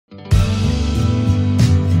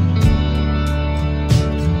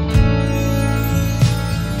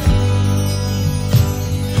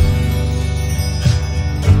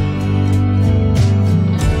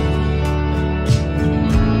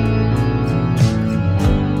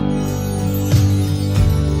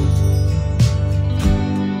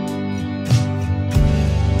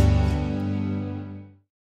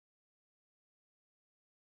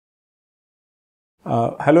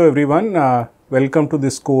Hello everyone, welcome to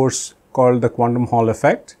this course called the Quantum Hall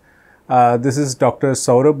Effect. This is Dr.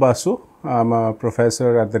 Saurabh Basu. I'm a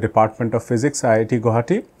professor at the Department of Physics, IIT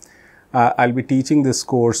Guwahati. I'll be teaching this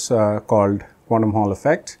course called Quantum Hall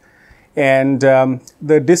Effect. And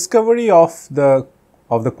the discovery of the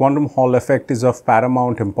quantum Hall effect is of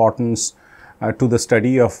paramount importance to the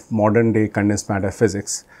study of modern day condensed matter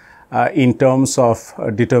physics. In terms of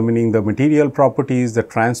determining the material properties, the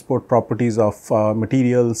transport properties of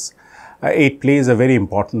materials, it plays a very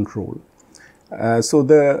important role. So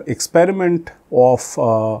the experiment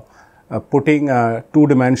of putting a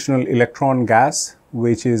two-dimensional electron gas,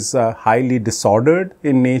 which is highly disordered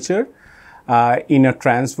in nature, in a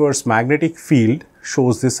transverse magnetic field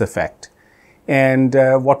shows this effect. And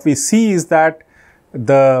what we see is that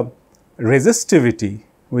the resistivity,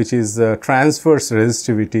 which is the transverse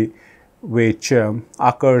resistivity, which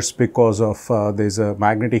occurs because of there's a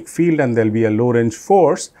magnetic field and there'll be a low range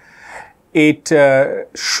force, it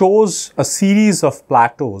shows a series of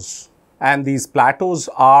plateaus, and these plateaus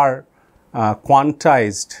are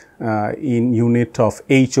quantized in unit of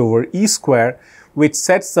h over e square, which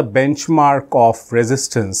sets the benchmark of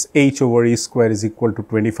resistance. H over e square is equal to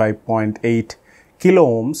 25.8 kilo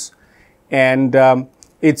ohms, and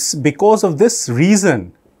it's because of this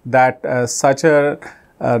reason that such an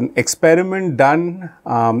experiment done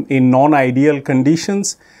in non-ideal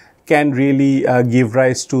conditions can really give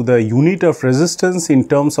rise to the unit of resistance in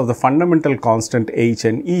terms of the fundamental constant H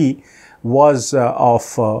and E was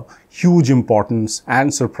of huge importance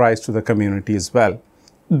and surprise to the community as well.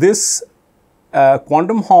 This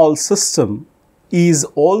quantum Hall system is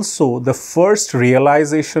also the first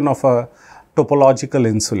realization of a topological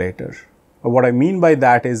insulator. What I mean by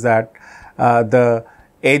that is that the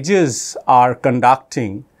edges are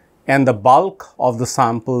conducting and the bulk of the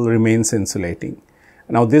sample remains insulating.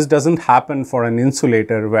 Now, this doesn't happen for an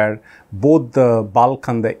insulator where both the bulk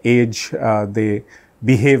and the edge they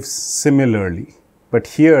behave similarly. But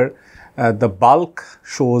here the bulk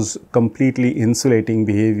shows completely insulating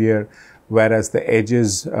behavior, whereas the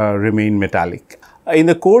edges remain metallic. In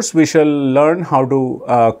the course, we shall learn how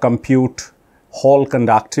to compute Hall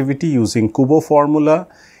conductivity using Kubo formula,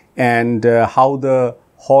 and how the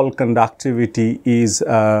Hall conductivity is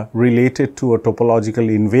related to a topological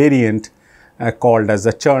invariant called as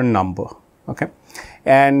the Chern number. Okay,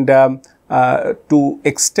 and to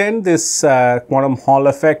extend this quantum Hall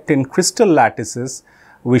effect in crystal lattices,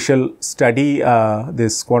 we shall study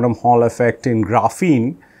this quantum Hall effect in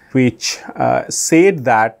graphene, which said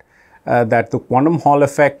that the quantum Hall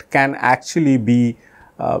effect can actually be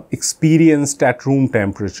experienced at room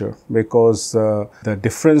temperature, because the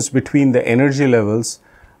difference between the energy levels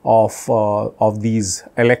of these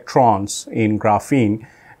electrons in graphene,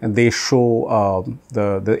 and they show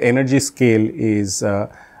the energy scale is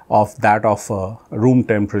of that of a room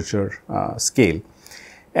temperature scale.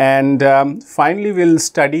 And finally, we'll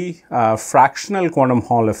study fractional quantum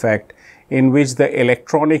Hall effect, in which the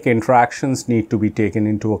electronic interactions need to be taken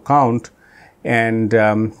into account. And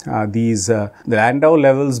the Landau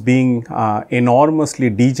levels being enormously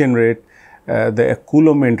degenerate, the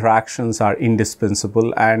Coulomb interactions are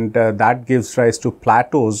indispensable, and that gives rise to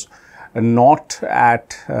plateaus not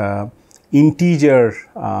at integer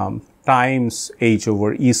times h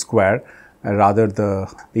over e square. Rather, the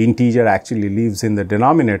integer actually lives in the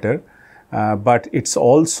denominator, but it's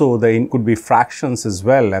also could be fractions as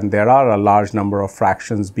well, and there are a large number of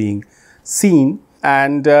fractions being seen.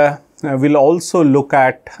 And we'll also look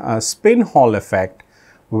at spin Hall effect,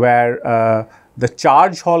 where the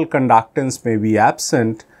charge Hall conductance may be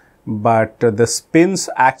absent, but the spins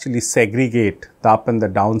actually segregate, the up and the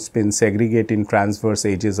down spins segregate in transverse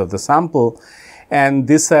edges of the sample, and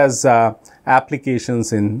this has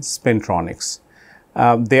applications in spintronics.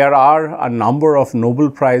 There are a number of Nobel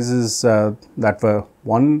Prizes that were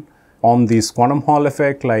won on this quantum Hall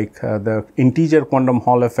effect, like the integer quantum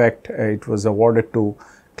Hall effect, it was awarded to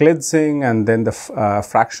Klitzing, and then the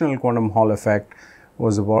fractional quantum Hall effect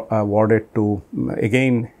was awarded to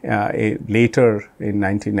again later in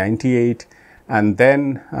 1998, and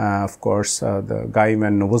then of course the Gaim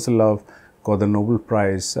and Novozilov got the Nobel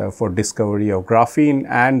Prize for discovery of graphene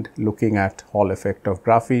and looking at Hall effect of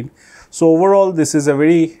graphene. So overall, this is a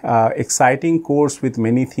very exciting course with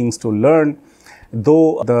many things to learn,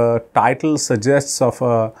 though the title suggests of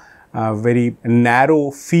a very narrow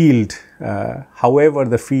field. However,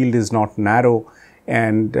 the field is not narrow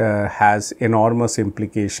and has enormous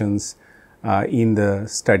implications in the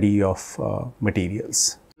study of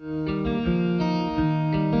materials.